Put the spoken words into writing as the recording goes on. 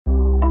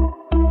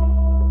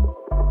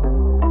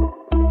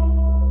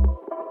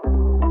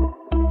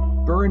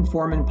Burn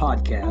Foreman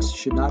podcasts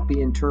should not be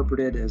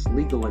interpreted as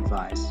legal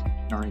advice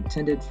and are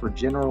intended for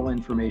general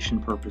information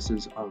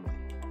purposes only.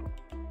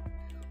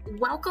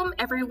 Welcome,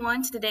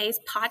 everyone, to today's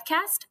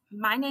podcast.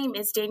 My name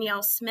is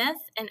Danielle Smith,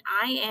 and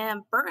I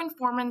am Burton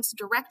Foreman's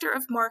Director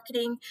of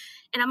Marketing,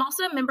 and I'm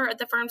also a member of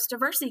the firm's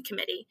Diversity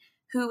Committee,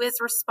 who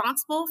is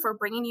responsible for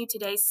bringing you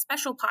today's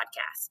special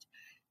podcast.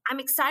 I'm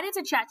excited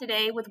to chat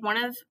today with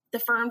one of the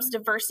firm's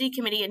Diversity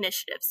Committee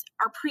initiatives,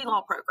 our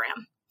pre-law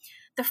program.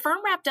 The firm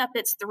wrapped up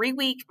its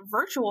 3-week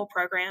virtual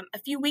program a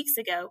few weeks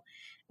ago.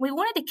 We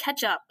wanted to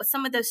catch up with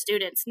some of those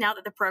students now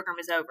that the program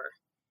is over.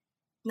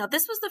 Now,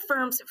 this was the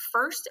firm's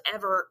first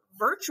ever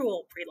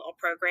virtual pre-law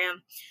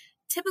program.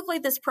 Typically,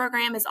 this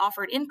program is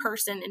offered in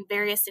person in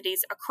various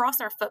cities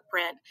across our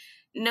footprint.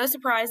 No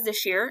surprise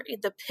this year,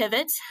 the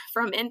pivot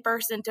from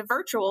in-person to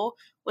virtual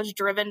was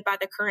driven by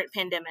the current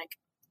pandemic.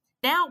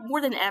 Now,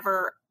 more than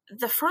ever,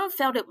 the firm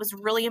felt it was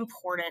really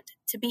important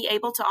to be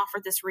able to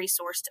offer this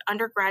resource to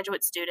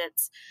undergraduate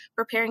students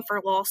preparing for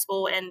law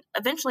school and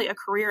eventually a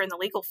career in the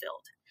legal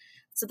field.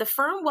 So the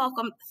firm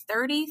welcomed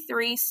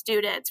 33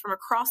 students from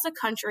across the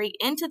country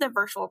into the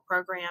virtual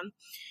program,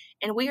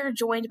 and we are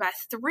joined by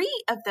 3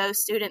 of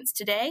those students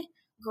today,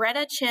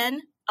 Greta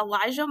Chen,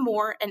 Elijah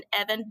Moore, and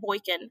Evan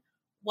Boykin.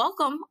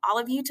 Welcome, all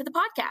of you, to the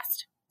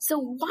podcast. So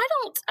why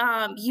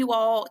don't you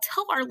all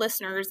tell our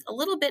listeners a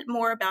little bit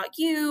more about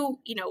you,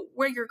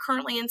 where you're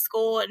currently in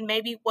school and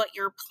maybe what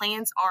your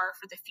plans are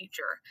for the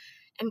future.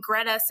 And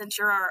Greta, since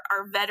you're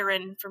our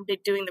veteran from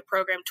doing the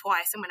program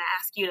twice, I'm going to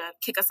ask you to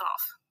kick us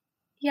off.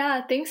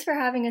 Yeah, thanks for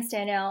having us,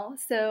 Danielle.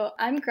 So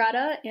I'm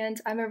Greta, and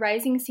I'm a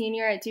rising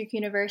senior at Duke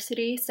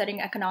University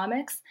studying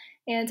economics,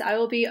 and I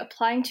will be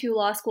applying to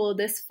law school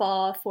this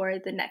fall for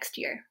the next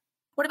year.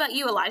 What about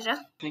you, Elijah?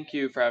 Thank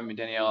you for having me,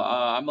 Danielle.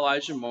 I'm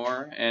Elijah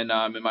Moore, and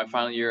I'm in my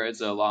final year as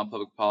a law and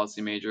public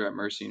policy major at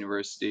Mercer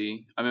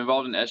University. I'm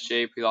involved in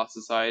SJA Pre-Law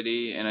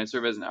Society, and I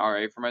serve as an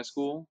RA for my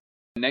school.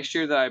 Next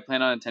year, I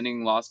plan on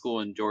attending law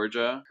school in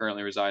Georgia,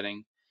 currently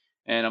residing,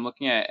 and I'm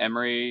looking at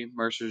Emory,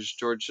 Mercer's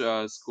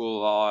Georgia School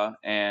of Law,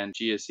 and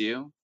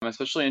GSU. I'm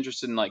especially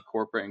interested in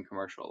corporate and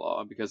commercial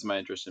law because of my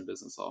interest in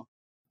business law.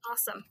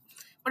 Awesome.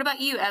 What about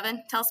you,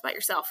 Evan? Tell us about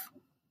yourself.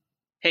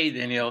 Hey,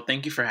 Danielle.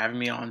 Thank you for having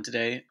me on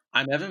today.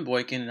 I'm Evan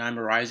Boykin, and I'm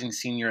a rising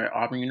senior at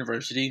Auburn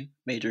University,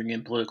 majoring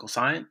in political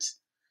science.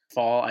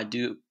 Fall, I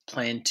do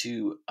plan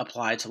to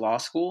apply to law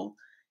school,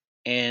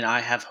 and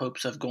I have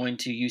hopes of going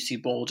to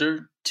UC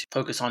Boulder to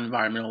focus on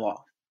environmental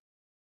law.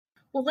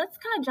 Well, let's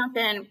kind of jump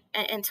in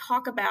and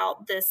talk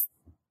about this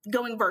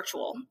going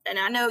virtual. And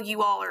I know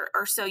you all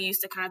are so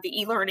used to kind of the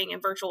e-learning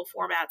and virtual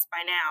formats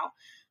by now.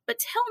 But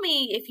tell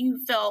me if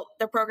you felt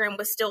the program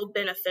was still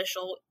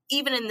beneficial,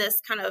 even in this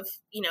kind of,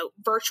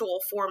 virtual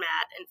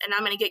format. And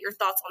I'm going to get your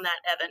thoughts on that,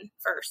 Evan,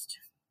 first.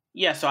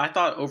 Yeah, so I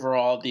thought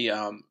overall the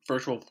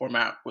virtual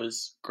format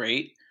was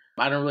great.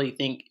 I don't really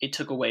think it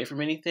took away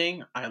from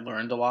anything. I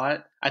learned a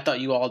lot. I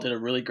thought you all did a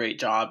really great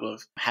job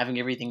of having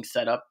everything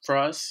set up for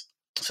us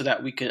so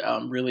that we could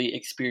really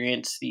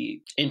experience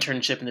the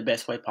internship in the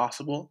best way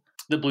possible.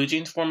 The Blue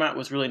Jeans format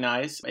was really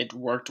nice. It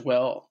worked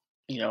well,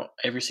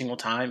 every single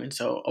time. And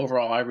so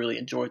overall, I really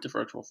enjoyed the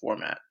virtual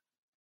format.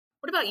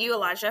 What about you,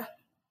 Elijah?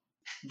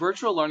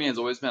 Virtual learning has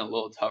always been a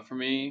little tough for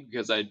me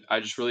because I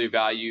just really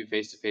value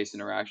face-to-face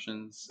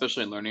interactions,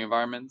 especially in learning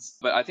environments.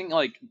 But I think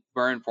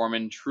Burn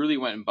Foreman truly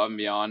went above and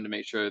beyond to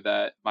make sure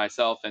that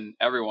myself and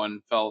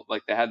everyone felt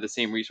like they had the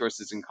same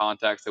resources and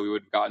contacts that we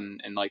would have gotten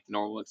in the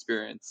normal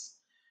experience.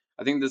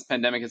 I think this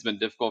pandemic has been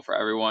difficult for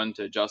everyone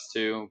to adjust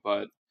to,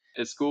 but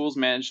if schools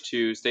manage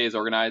to stay as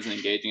organized and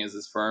engaging as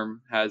this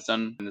firm has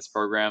done in this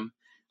program,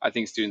 I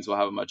think students will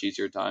have a much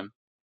easier time.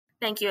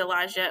 Thank you,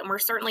 Elijah. And we're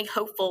certainly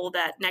hopeful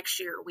that next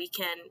year we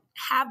can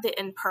have the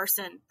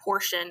in-person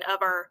portion of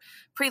our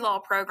pre-law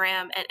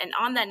program. And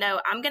on that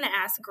note, I'm going to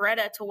ask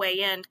Greta to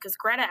weigh in because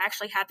Greta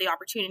actually had the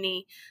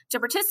opportunity to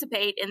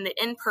participate in the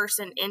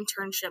in-person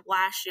internship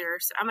last year.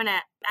 So I'm going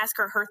to ask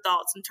her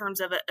thoughts in terms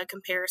of a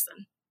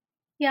comparison.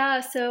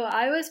 Yeah, so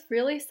I was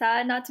really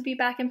sad not to be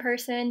back in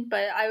person,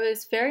 but I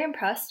was very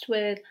impressed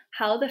with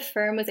how the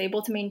firm was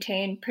able to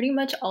maintain pretty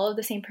much all of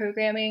the same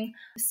programming.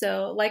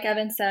 So like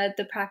Evan said,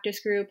 the practice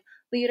group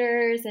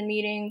leaders and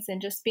meetings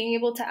and just being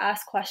able to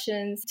ask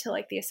questions to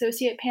the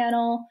associate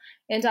panel.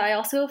 And I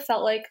also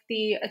felt like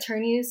the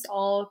attorneys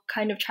all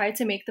kind of tried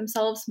to make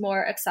themselves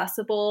more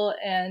accessible.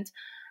 And,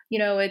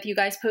 with you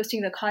guys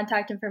posting the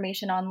contact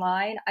information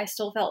online, I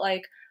still felt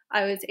like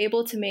I was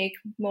able to make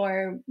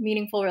more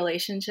meaningful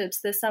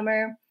relationships this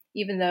summer,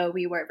 even though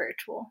we were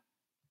virtual.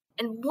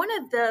 And one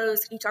of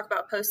those, you talk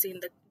about posting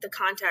the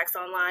contacts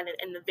online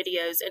and the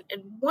videos,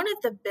 and one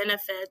of the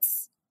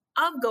benefits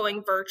of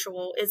going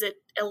virtual is it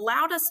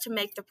allowed us to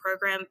make the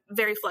program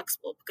very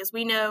flexible because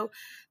we know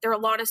there are a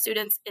lot of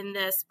students in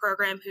this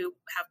program who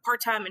have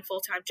part-time and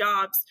full-time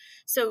jobs.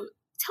 So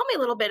tell me a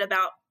little bit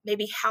about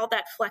maybe how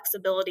that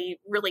flexibility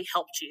really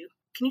helped you.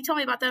 Can you tell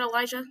me about that,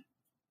 Elijah?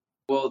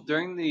 Well,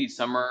 during the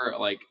summer,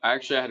 I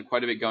actually had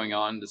quite a bit going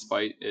on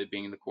despite it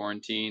being in the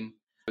quarantine.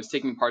 I was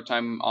taking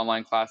part-time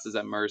online classes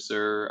at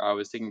Mercer. I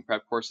was taking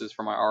prep courses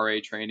for my RA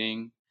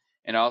training.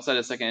 And I also had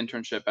a second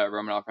internship at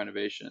Romanoff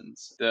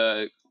Renovations.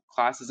 The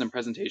classes and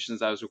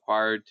presentations I was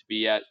required to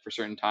be at for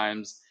certain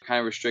times kind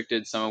of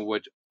restricted some of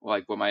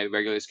what my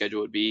regular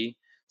schedule would be.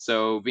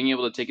 So being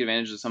able to take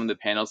advantage of some of the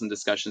panels and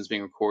discussions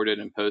being recorded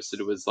and posted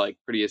was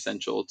pretty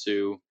essential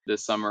to the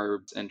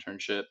summer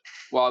internship.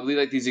 While I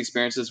believe these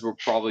experiences were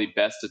probably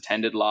best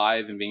attended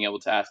live and being able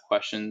to ask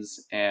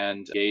questions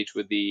and engage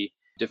with the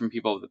different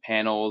people of the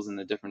panels and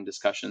the different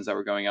discussions that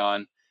were going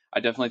on,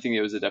 I definitely think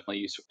it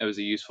was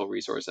a useful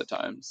resource at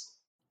times.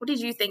 What did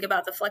you think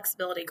about the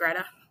flexibility,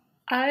 Greta?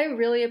 I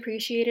really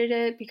appreciated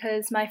it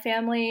because my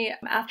family,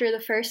 after the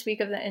first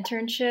week of the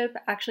internship,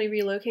 actually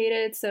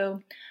relocated.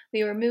 So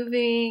we were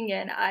moving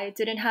and I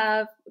didn't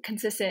have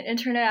consistent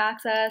internet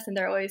access, and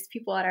there are always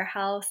people at our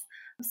house.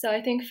 So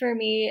I think for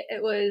me,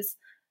 it was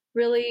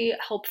really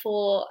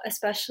helpful,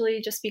 especially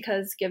just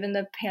because given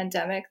the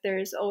pandemic,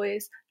 there's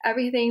always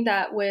everything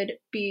that would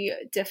be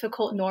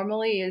difficult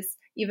normally is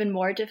even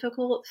more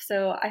difficult.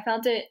 So I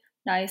found it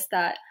nice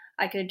that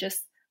I could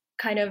just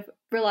kind of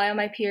rely on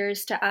my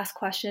peers to ask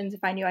questions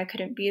if I knew I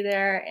couldn't be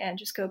there, and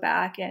just go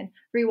back and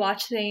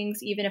rewatch things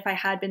even if I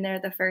had been there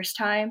the first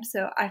time.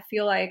 So I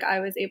feel like I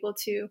was able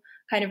to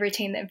kind of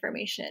retain the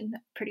information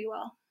pretty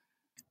well.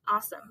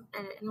 Awesome.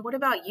 And what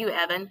about you,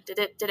 Evan? Did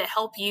it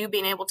help you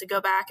being able to go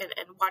back and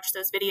watch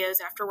those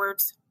videos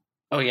afterwards?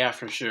 Oh, yeah,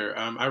 for sure.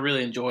 I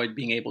really enjoyed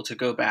being able to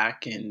go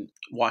back and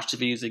watch the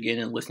videos again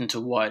and listen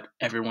to what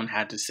everyone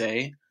had to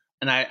say.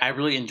 And I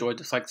really enjoyed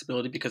the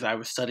flexibility because I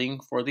was studying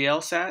for the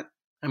LSAT.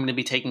 I'm going to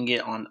be taking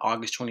it on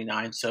August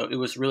 29th. So it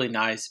was really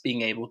nice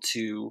being able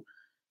to,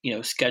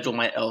 schedule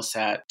my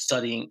LSAT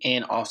studying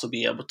and also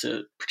be able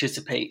to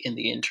participate in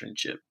the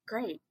internship.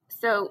 Great.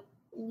 So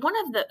one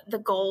of the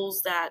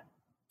goals that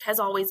has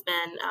always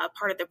been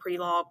part of the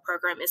pre-law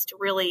program is to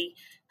really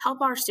help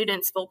our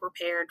students feel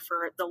prepared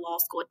for the law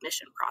school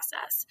admission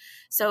process.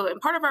 So in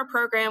part of our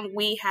program,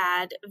 we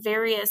had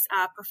various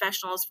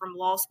professionals from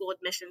law school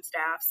admission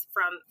staffs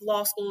from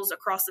law schools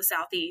across the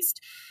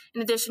Southeast.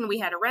 In addition, we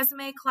had a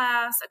resume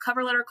class, a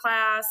cover letter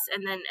class,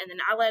 and then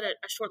I led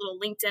a short little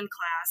LinkedIn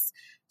class.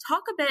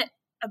 Talk a bit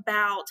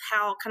about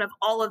how kind of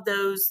all of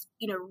those,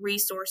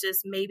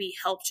 resources maybe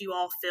helped you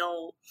all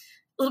feel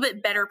a little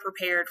bit better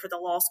prepared for the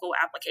law school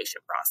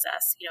application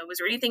process. Was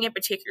there anything in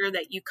particular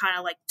that you kind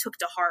of took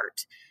to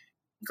heart?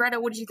 Greta,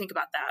 what did you think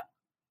about that?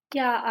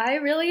 Yeah, I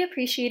really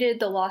appreciated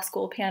the law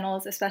school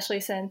panels, especially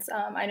since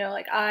I know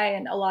I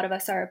and a lot of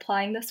us are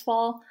applying this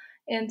fall.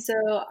 And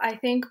so I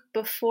think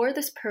before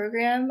this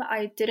program,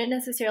 I didn't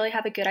necessarily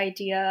have a good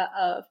idea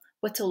of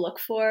what to look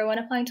for when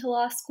applying to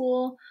law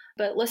school.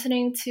 But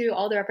listening to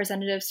all the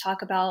representatives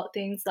talk about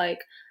things like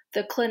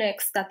the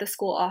clinics that the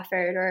school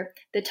offered or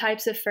the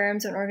types of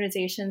firms and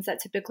organizations that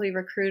typically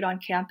recruit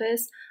on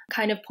campus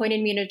kind of pointed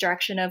me in a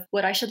direction of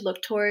what I should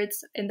look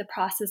towards in the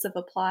process of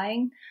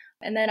applying.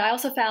 And then I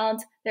also found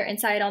their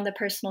insight on the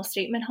personal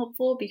statement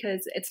helpful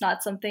because it's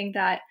not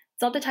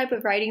the type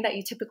of writing that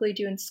you typically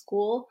do in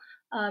school.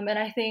 And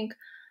I think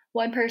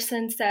one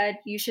person said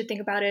you should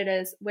think about it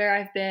as where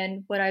I've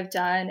been, what I've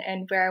done,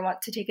 and where I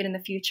want to take it in the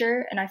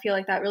future. And I feel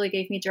like that really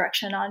gave me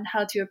direction on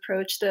how to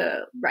approach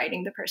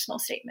writing the personal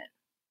statement.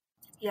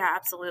 Yeah,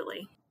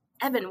 absolutely.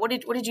 Evan, what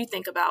did you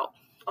think about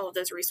all of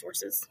those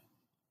resources?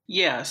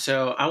 Yeah,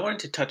 so I wanted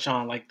to touch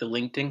on the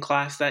LinkedIn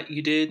class that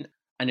you did.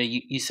 I know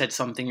you said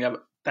something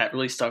that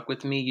really stuck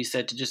with me. You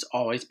said to just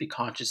always be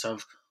conscious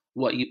of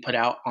what you put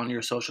out on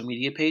your social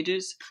media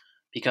pages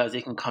because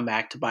it can come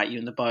back to bite you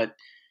in the butt,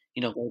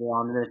 later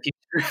on in the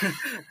future.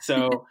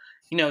 So,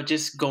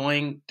 just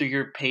going through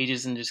your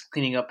pages and just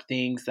cleaning up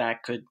things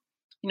that could,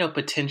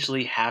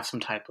 potentially have some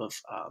type of,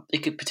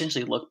 it could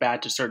potentially look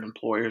bad to certain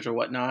employers or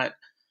whatnot.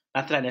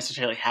 Not that I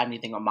necessarily have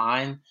anything on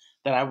mine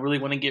that I really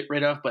want to get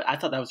rid of, but I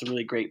thought that was a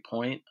really great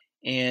point.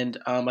 And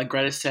like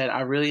Greta said,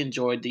 I really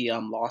enjoyed the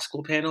law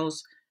school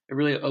panels. It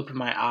really opened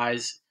my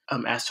eyes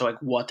as to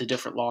what the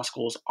different law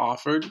schools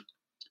offered.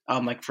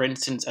 For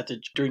instance,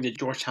 during the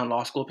Georgetown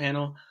Law School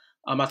panel,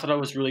 I thought it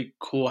was really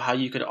cool how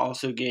you could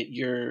also get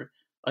your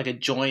a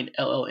joint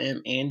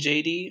LLM and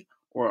JD,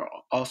 or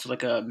also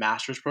a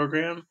master's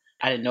program.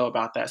 I didn't know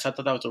about that, so I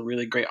thought that was a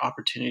really great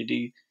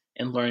opportunity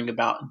in learning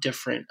about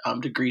different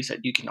degrees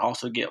that you can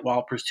also get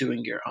while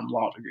pursuing your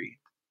law degree.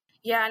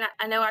 Yeah, and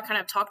I know I kind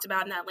of talked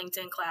about in that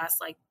LinkedIn class,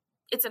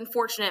 it's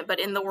unfortunate, but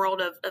in the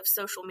world of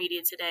social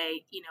media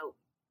today,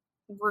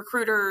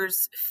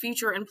 recruiters,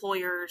 future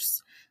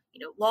employers,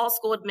 law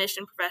school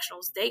admission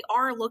professionals, they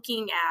are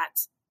looking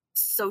at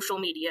social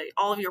media,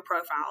 all of your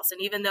profiles.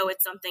 And even though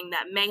it's something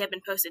that may have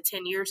been posted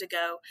 10 years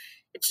ago,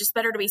 it's just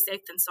better to be safe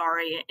than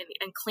sorry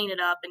and clean it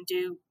up and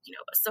do,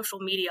 a social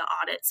media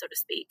audit, so to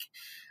speak.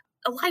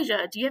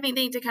 Elijah, do you have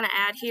anything to kind of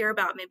add here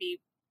about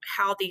maybe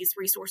how these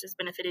resources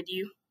benefited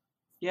you?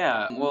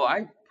 Yeah, well,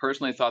 I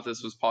personally thought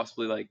this was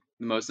possibly the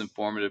most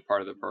informative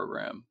part of the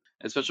program,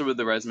 especially with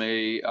the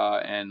resume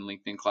and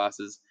LinkedIn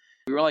classes.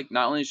 We were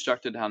not only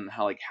instructed on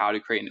how to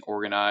create an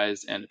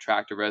organized and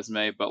attractive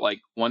resume, but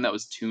one that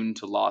was tuned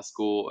to law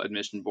school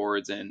admission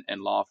boards and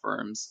law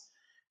firms.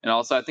 And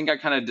also, I think I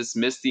kind of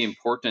dismissed the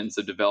importance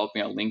of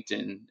developing a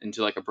LinkedIn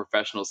into like a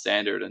professional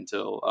standard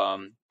until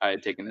I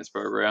had taken this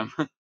program.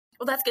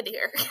 Well, that's good to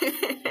hear.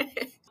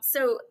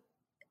 So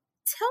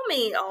tell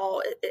me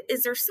all,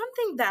 is there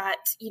something that,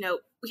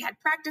 we had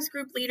practice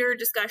group leader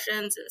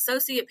discussions,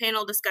 associate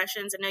panel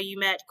discussions. I know you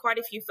met quite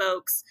a few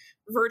folks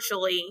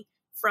virtually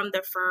from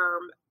the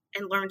firm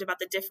and learned about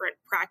the different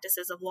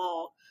practices of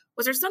law.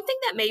 Was there something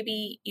that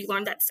maybe you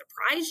learned that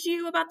surprised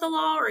you about the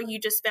law or you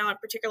just found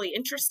particularly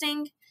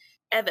interesting?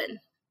 Evan.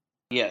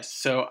 Yes,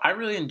 so I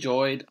really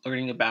enjoyed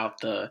learning about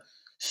the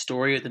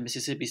story of the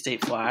Mississippi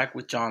state flag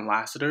with John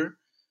Lasseter.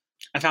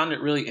 I found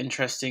it really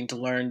interesting to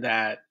learn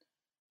that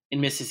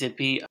in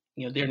Mississippi,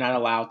 they're not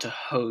allowed to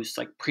host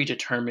like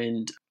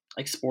predetermined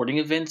like sporting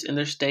events in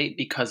their state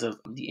because of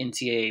the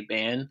NCAA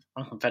ban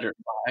on Confederate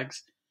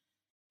flags.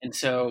 And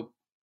so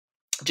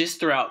just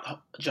throughout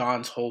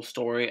John's whole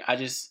story, I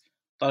just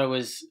thought it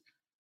was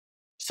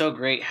so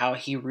great how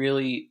he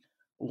really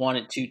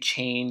wanted to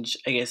change,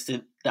 I guess,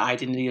 the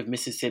identity of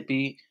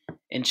Mississippi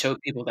and show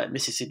people that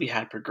Mississippi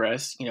had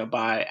progressed,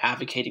 by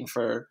advocating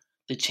for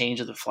the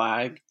change of the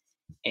flag.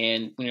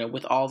 And,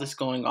 with all this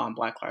going on,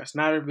 Black Lives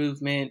Matter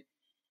movement,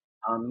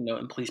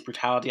 and police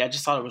brutality, I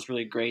just thought it was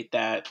really great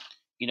that,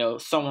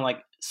 someone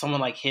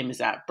like him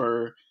is at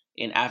Burr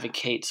and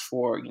advocates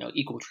for,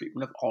 equal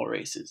treatment of all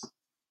races.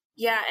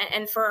 Yeah,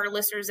 and for our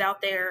listeners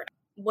out there,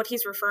 what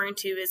he's referring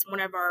to is one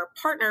of our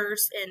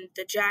partners in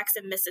the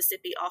Jackson,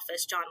 Mississippi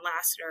office, John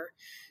Lasseter,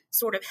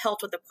 sort of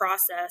helped with the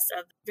process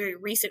of very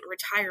recent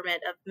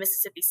retirement of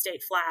Mississippi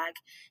state flag.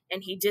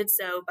 And he did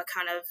so by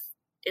kind of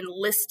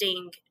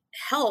enlisting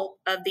help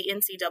of the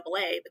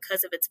NCAA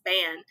because of its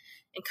ban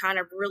and kind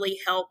of really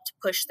helped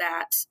push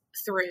that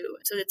through.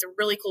 So it's a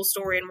really cool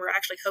story, and we're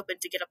actually hoping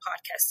to get a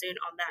podcast soon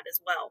on that as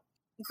well.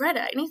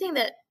 Greta, anything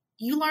that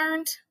you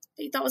learned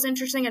that you thought was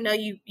interesting? I know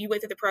you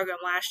went through the program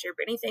last year,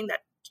 but anything that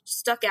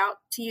stuck out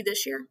to you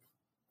this year?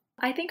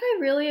 I think I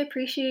really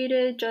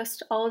appreciated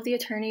just all of the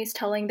attorneys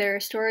telling their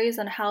stories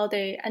on how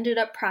they ended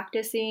up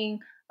practicing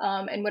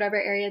in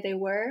whatever area they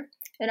were.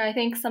 And I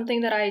think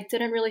something that I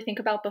didn't really think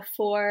about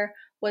before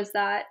was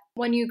that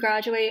when you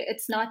graduate,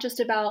 it's not just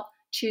about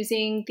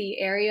choosing the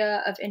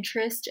area of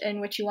interest in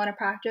which you want to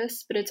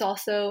practice, but it's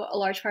also a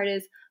large part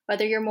is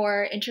whether you're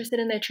more interested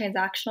in the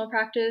transactional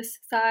practice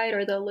side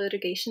or the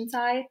litigation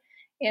side.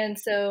 And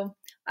so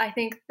I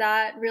think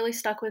that really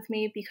stuck with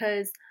me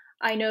because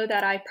I know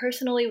that I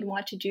personally would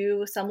want to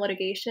do some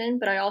litigation,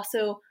 but I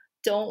also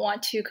don't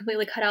want to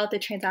completely cut out the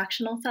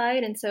transactional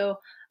side. And so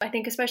I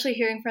think especially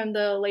hearing from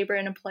the labor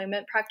and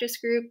employment practice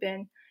group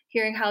and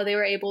hearing how they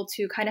were able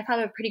to kind of have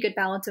a pretty good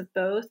balance of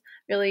both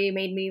really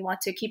made me want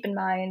to keep in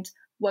mind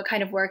what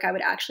kind of work I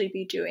would actually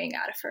be doing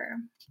at a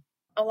firm.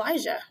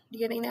 Elijah, do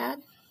you have anything to add?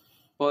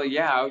 Well,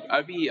 yeah,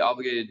 I'd be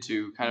obligated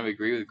to kind of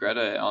agree with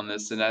Greta on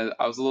this. And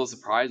I was a little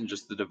surprised in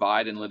just the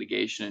divide in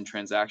litigation and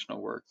transactional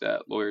work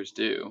that lawyers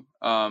do.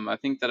 I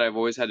think that I've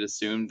always had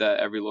assumed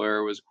that every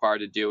lawyer was required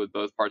to deal with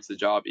both parts of the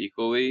job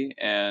equally.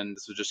 And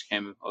this was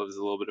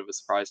a little bit of a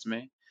surprise to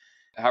me.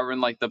 However,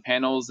 in like the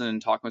panels and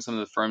talking with some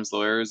of the firm's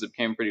lawyers, it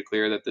became pretty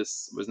clear that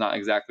this was not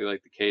exactly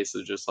like the case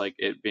of just like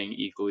it being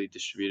equally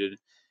distributed.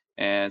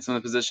 And some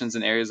of the positions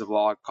in areas of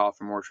law call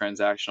for more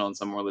transactional and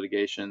some more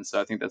litigation.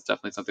 So I think that's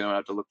definitely something I'll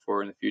have to look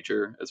for in the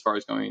future as far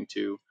as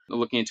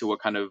looking into what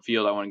kind of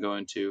field I want to go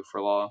into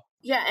for law.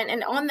 Yeah,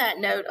 and on that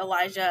note,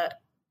 Elijah,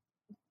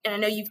 and I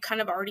know you've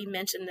kind of already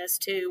mentioned this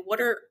too, what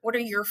are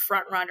your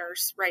front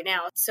runners right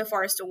now so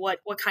far as to what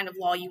kind of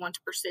law you want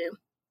to pursue?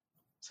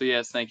 So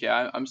yes, thank you.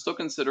 I'm still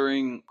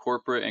considering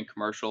corporate and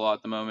commercial law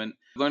at the moment.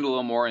 I've learned a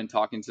little more in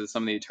talking to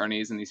some of the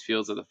attorneys in these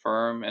fields of the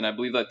firm, and I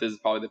believe that this is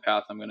probably the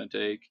path I'm going to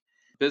take.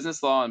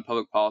 Business law and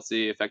public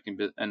policy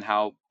and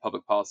how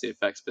public policy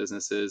affects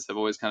businesses have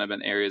always kind of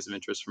been areas of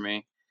interest for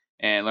me.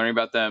 And learning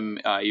about them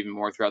even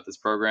more throughout this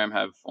program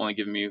have only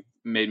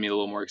made me a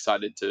little more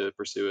excited to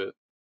pursue it.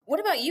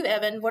 What about you,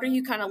 Evan? What are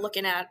you kind of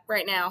looking at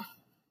right now?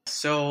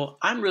 So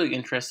I'm really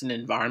interested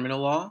in environmental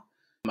law.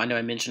 I know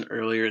I mentioned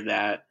earlier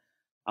that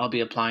I'll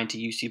be applying to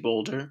UC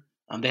Boulder.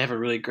 They have a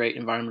really great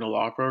environmental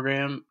law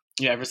program.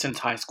 Ever since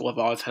high school, I've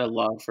always had a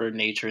love for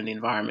nature and the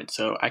environment,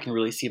 so I can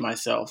really see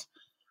myself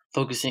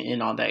focusing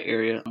in on that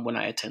area when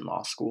I attend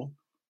law school.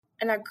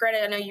 And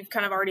Greta, I know you've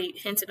kind of already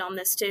hinted on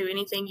this too.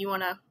 Anything you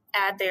want to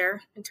add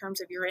there in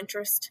terms of your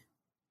interest?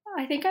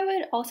 I think I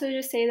would also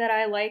just say that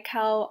I like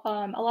how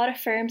a lot of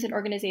firms and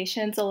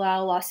organizations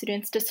allow law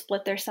students to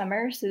split their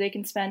summer so they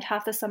can spend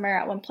half the summer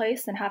at one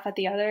place and half at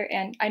the other.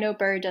 And I know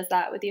Burr does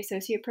that with the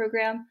associate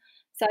program.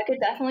 So I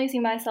could definitely see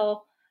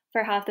myself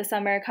for half the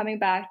summer coming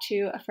back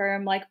to a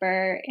firm like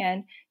Burr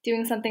and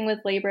doing something with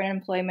labor and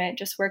employment,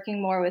 just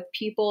working more with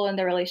people and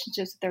their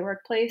relationships with their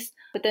workplace,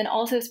 but then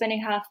also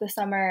spending half the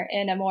summer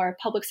in a more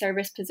public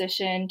service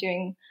position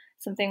doing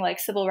something like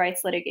civil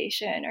rights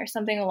litigation or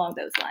something along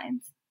those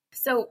lines.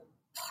 So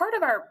part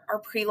of our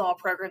pre-law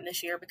program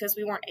this year, because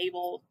we weren't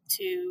able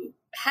to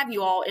have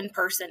you all in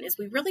person, is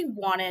we really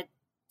wanted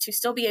to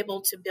still be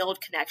able to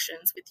build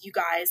connections with you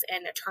guys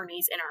and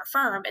attorneys in our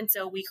firm. And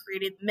so we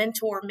created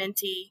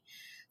mentor-mentee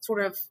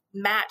sort of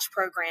match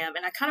program.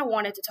 And I kind of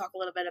wanted to talk a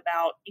little bit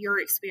about your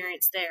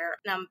experience there.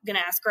 And I'm going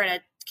to ask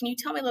Greta, can you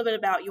tell me a little bit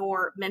about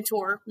your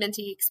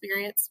mentee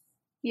experience?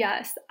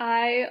 Yes,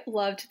 I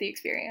loved the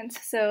experience.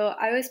 So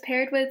I was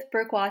paired with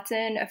Brooke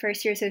Watson, a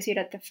first-year associate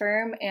at the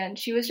firm, and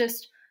she was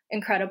just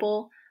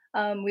incredible.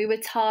 We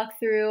would talk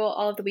through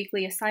all of the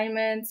weekly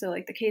assignments, so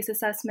like the case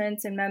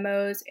assessments and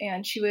memos,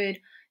 and she would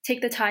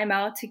take the time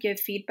out to give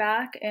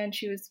feedback, and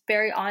she was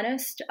very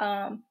honest,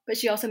 but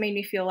she also made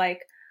me feel like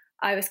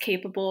I was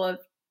capable of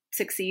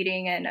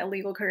succeeding in a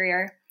legal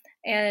career.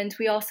 And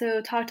we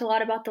also talked a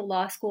lot about the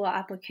law school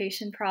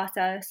application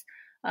process.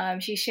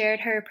 She shared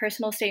her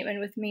personal statement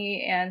with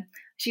me, and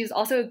she's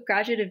also a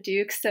graduate of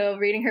Duke, so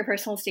reading her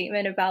personal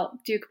statement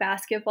about Duke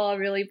basketball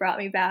really brought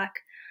me back.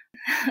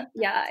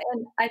 Yeah,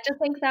 and I just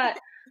think that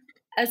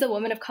as a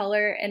woman of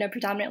color in a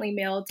predominantly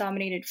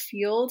male-dominated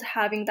field,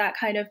 having that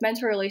kind of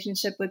mentor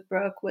relationship with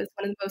Brooke was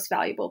one of the most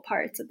valuable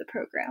parts of the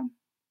program.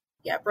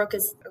 Yeah, Brooke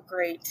is a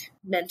great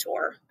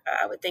mentor.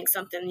 I would think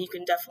something you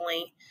can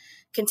definitely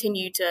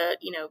continue to,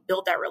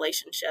 build that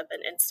relationship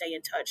and stay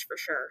in touch for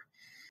sure.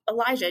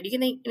 Elijah, do you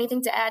have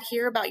anything to add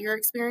here about your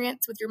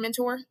experience with your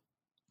mentor?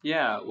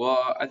 Yeah,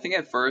 well, I think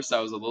at first I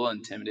was a little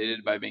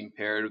intimidated by being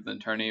paired with an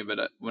attorney,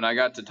 but when I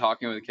got to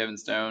talking with Kevin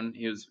Stone,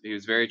 he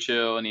was very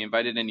chill and he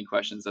invited any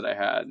questions that I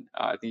had.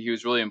 I think he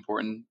was really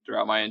important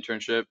throughout my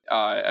internship.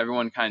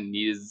 Everyone kind of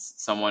needs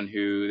someone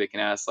who they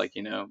can ask, like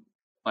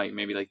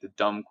maybe like the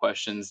dumb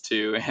questions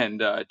to,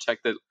 and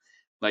check that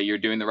like you're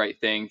doing the right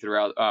thing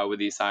throughout with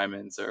the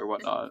assignments or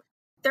whatnot.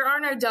 There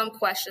are no dumb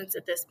questions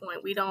at this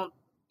point. We don't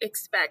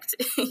expect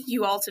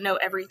you all to know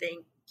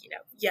everything,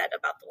 yet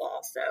about the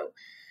law. So,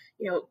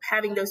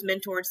 having those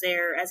mentors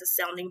there as a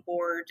sounding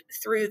board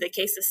through the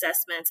case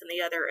assessments and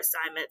the other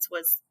assignments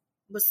was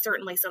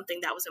certainly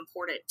something that was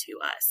important to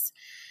us.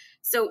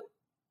 So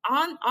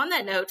on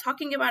that note,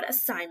 talking about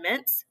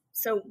assignments,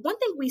 so one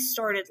thing we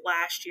started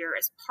last year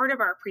as part of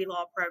our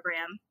pre-law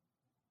program,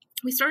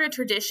 we started a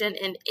tradition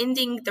in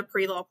ending the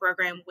pre-law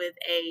program with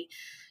a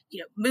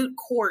moot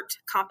court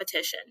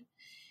competition.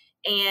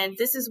 And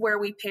this is where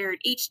we paired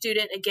each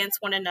student against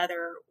one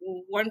another.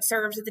 One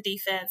serves as the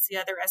defense, the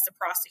other as the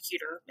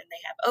prosecutor, and they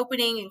have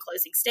opening and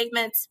closing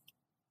statements.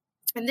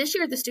 And this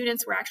year, the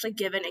students were actually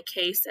given a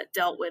case that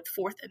dealt with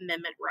Fourth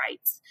Amendment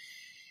rights.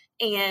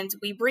 And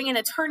we bring in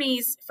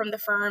attorneys from the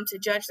firm to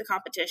judge the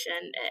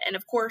competition. And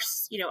of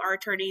course, our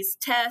attorneys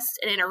test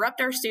and interrupt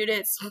our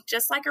students,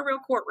 just like a real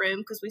courtroom,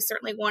 because we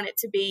certainly want it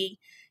to be,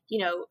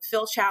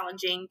 feel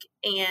challenging.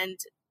 And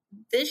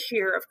this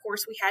year, of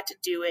course, we had to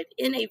do it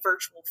in a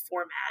virtual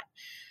format.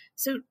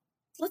 So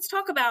let's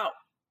talk about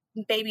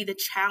maybe the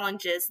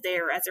challenges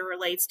there as it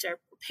relates to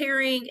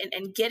preparing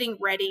and getting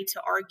ready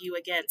to argue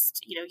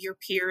against, your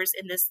peers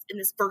in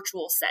this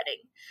virtual setting.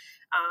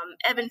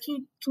 Evan,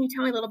 can you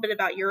tell me a little bit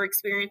about your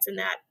experience in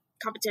that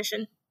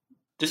competition?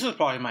 This was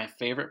probably my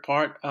favorite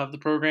part of the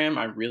program.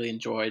 I really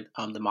enjoyed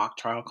the mock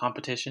trial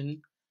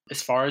competition.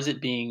 As far as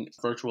it being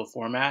virtual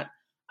format,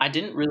 I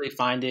didn't really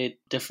find it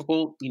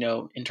difficult,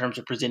 in terms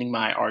of presenting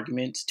my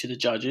arguments to the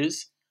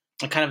judges.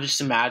 I kind of just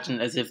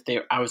imagined as if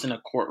I was in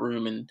a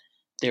courtroom and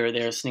they were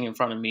there sitting in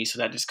front of me, so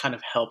that just kind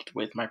of helped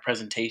with my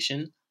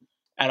presentation.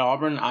 At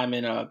Auburn,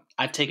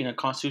 I've taken a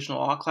constitutional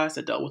law class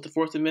that dealt with the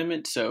Fourth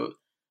Amendment, so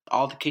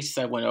all the cases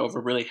I went over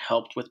really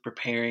helped with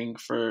preparing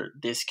for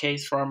this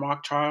case for our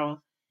mock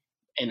trial.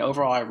 And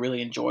overall, I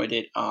really enjoyed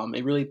it.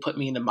 It really put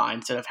me in the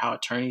mindset of how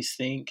attorneys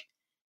think,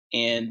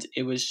 and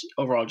it was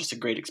overall just a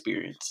great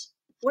experience.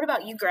 What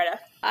about you, Greta?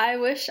 I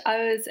wish I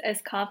was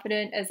as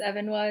confident as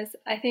Evan was.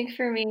 I think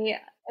for me,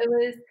 it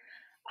was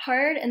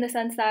hard in the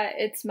sense that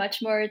it's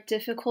much more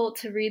difficult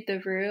to read the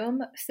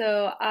room.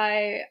 So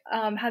I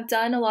have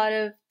done a lot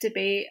of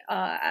debate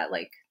at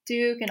like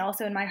Duke and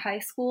also in my high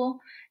school.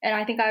 And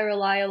I think I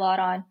rely a lot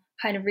on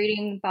kind of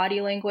reading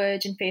body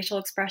language and facial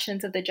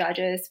expressions of the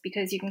judges,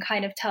 because you can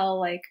kind of tell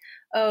like,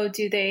 oh,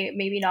 do they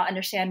maybe not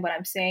understand what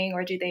I'm saying,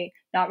 or do they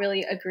not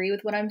really agree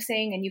with what I'm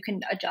saying? And you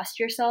can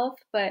adjust yourself.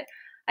 But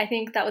I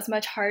think that was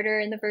much harder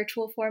in the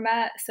virtual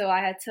format. So I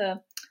had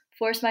to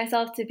force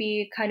myself to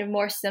be kind of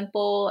more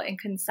simple and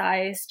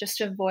concise, just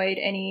to avoid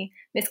any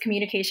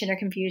miscommunication or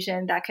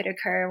confusion that could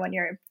occur when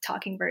you're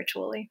talking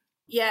virtually.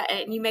 Yeah,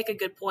 and you make a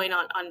good point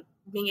on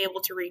being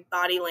able to read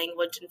body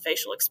language and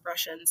facial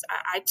expressions.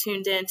 I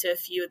tuned into a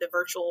few of the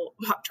virtual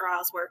mock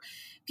trials where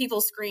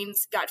people's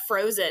screens got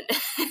frozen.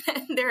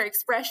 Their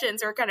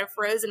expressions are kind of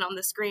frozen on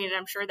the screen, and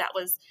I'm sure that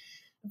was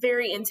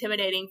very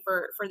intimidating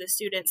for the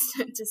students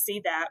to see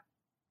that.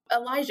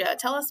 Elijah,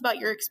 tell us about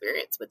your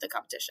experience with the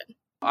competition.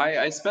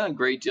 I spent a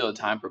great deal of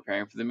time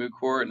preparing for the moot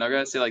court, and I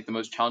gotta say, like, the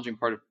most challenging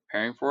part of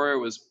preparing for it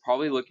was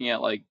probably looking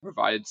at like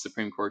provided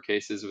Supreme Court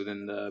cases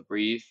within the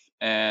brief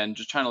and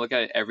just trying to look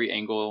at every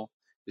angle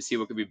to see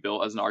what could be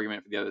built as an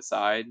argument for the other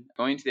side.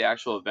 Going to the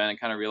actual event, I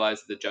kind of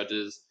realized that the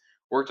judges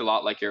worked a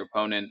lot like your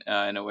opponent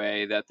in a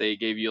way that they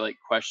gave you like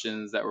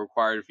questions that were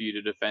required for you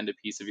to defend a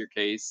piece of your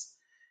case,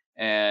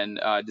 and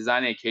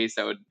designing a case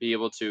that would be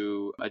able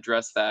to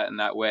address that in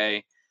that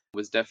way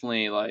was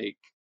definitely like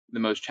the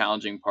most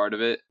challenging part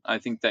of it. I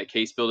think that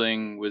case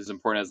building was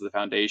important as the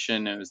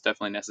foundation and it was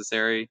definitely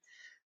necessary.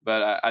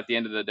 But at the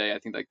end of the day, I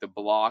think like the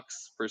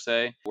blocks per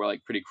se were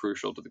like pretty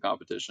crucial to the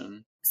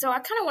competition. So I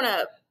kind of want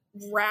to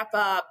wrap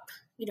up,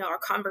 our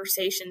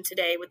conversation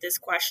today with this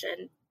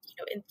question.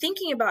 In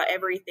thinking about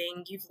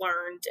everything you've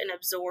learned and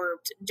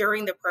absorbed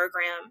during the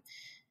program,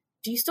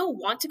 do you still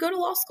want to go to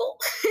law school?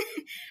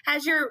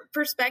 Has your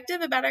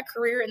perspective about a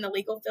career in the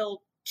legal field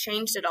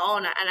changed at all?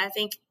 And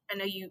I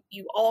know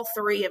you all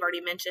three have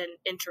already mentioned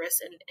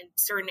interest in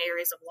certain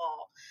areas of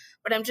law,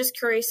 but I'm just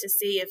curious to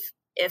see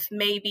if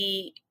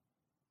maybe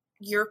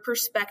your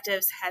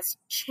perspectives has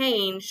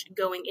changed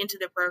going into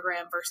the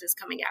program versus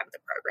coming out of the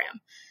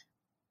program.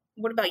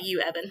 What about you,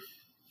 Evan?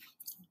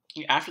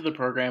 After the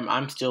program,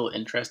 I'm still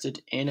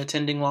interested in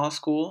attending law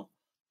school.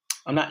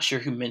 I'm not sure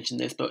who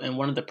mentioned this, but in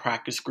one of the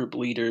practice group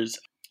leaders,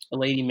 a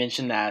lady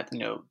mentioned that,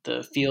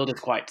 the field is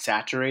quite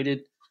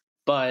saturated,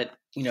 but,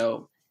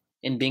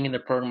 in being in the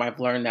program, I've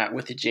learned that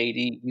with the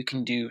JD, you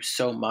can do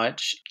so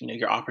much.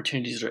 Your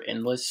opportunities are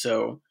endless.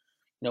 So,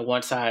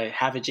 once I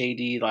have a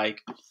JD,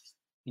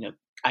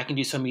 I can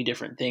do so many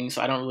different things.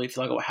 So I don't really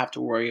feel like I'll have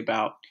to worry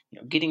about,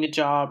 getting a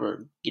job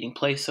or getting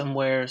placed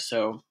somewhere.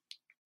 So,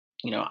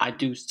 I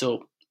do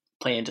still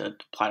plan to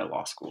apply to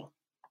law school.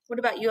 What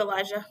about you,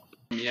 Elijah?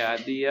 Yeah,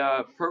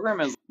 the program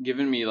has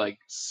given me like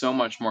so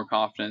much more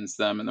confidence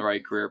that I'm in the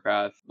right career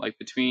path. Like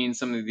between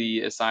some of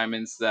the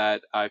assignments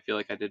that I feel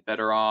like I did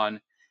better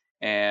on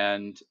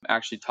and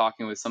actually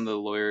talking with some of the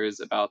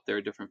lawyers about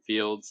their different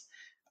fields,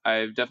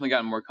 I've definitely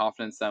gotten more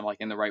confidence that I'm like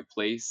in the right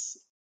place.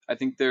 I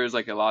think there's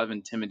like a lot of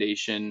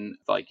intimidation,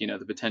 like,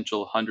 the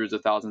potential hundreds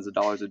of thousands of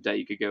dollars of debt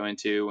you could go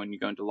into when you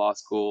go into law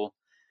school.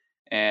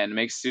 And it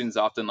makes students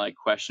often like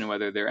question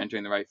whether they're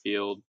entering the right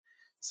field.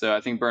 So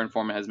I think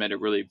Burnham-Forman has made it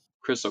really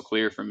crystal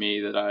clear for me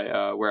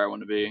that where I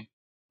want to be.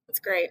 That's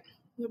great.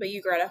 What about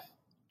you, Greta?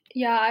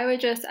 Yeah, I would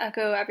just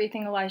echo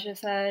everything Elijah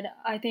said.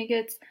 I think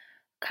it's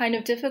kind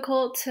of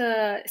difficult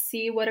to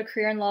see what a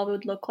career in law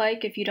would look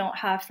like if you don't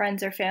have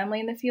friends or family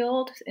in the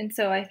field. And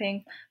so I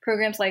think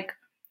programs like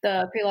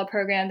the pre-law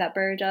program that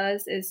Burr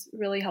does is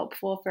really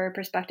helpful for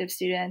prospective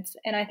students.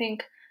 And I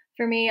think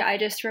for me, I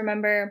just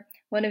remember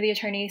one of the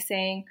attorneys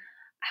saying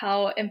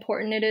how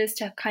important it is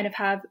to kind of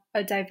have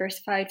a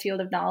diversified field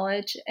of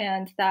knowledge,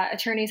 and that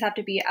attorneys have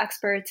to be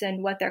experts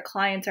in what their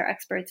clients are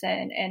experts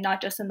in and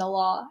not just in the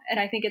law. And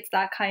I think it's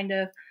that kind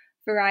of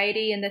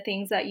variety in the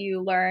things that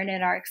you learn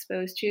and are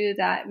exposed to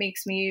that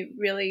makes me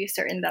really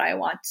certain that I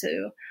want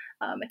to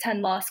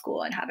attend law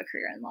school and have a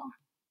career in law.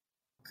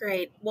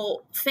 Great.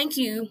 Well, thank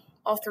you,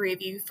 all three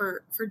of you,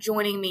 for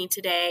joining me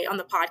today on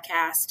the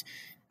podcast.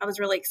 I was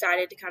really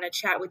excited to kind of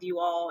chat with you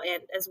all,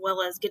 and as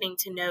well as getting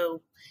to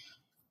know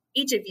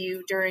each of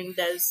you during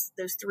those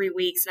 3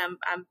 weeks. And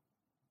I'm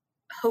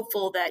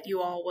hopeful that you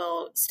all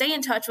will stay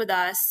in touch with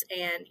us.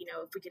 And,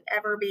 if we can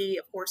ever be,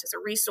 of course, as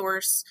a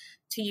resource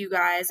to you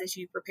guys as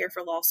you prepare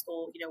for law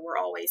school, we're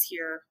always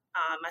here,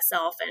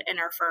 myself and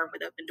our firm,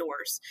 with open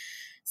doors.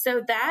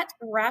 So that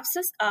wraps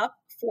us up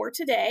for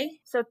today.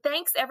 So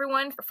thanks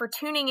everyone for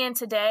tuning in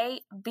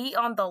today. Be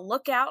on the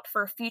lookout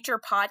for future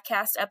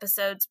podcast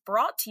episodes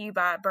brought to you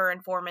by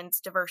Burnham-Forman's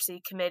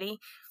Diversity Committee.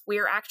 We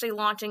are actually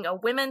launching a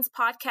women's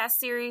podcast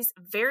series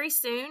very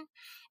soon.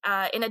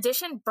 In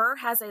addition, Burr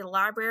has a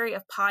library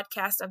of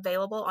podcasts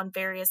available on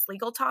various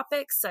legal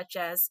topics such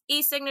as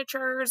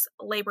e-signatures,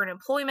 labor and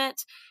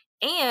employment,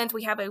 and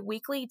we have a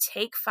weekly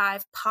Take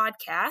 5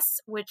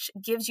 podcast, which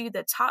gives you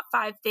the top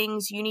 5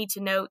 things you need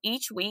to know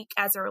each week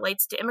as it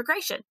relates to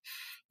immigration.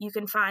 You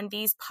can find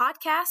these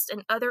podcasts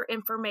and other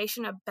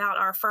information about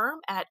our firm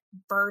at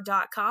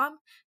burr.com,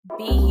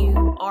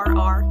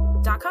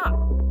 BURR.com.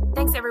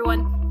 Thanks,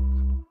 everyone.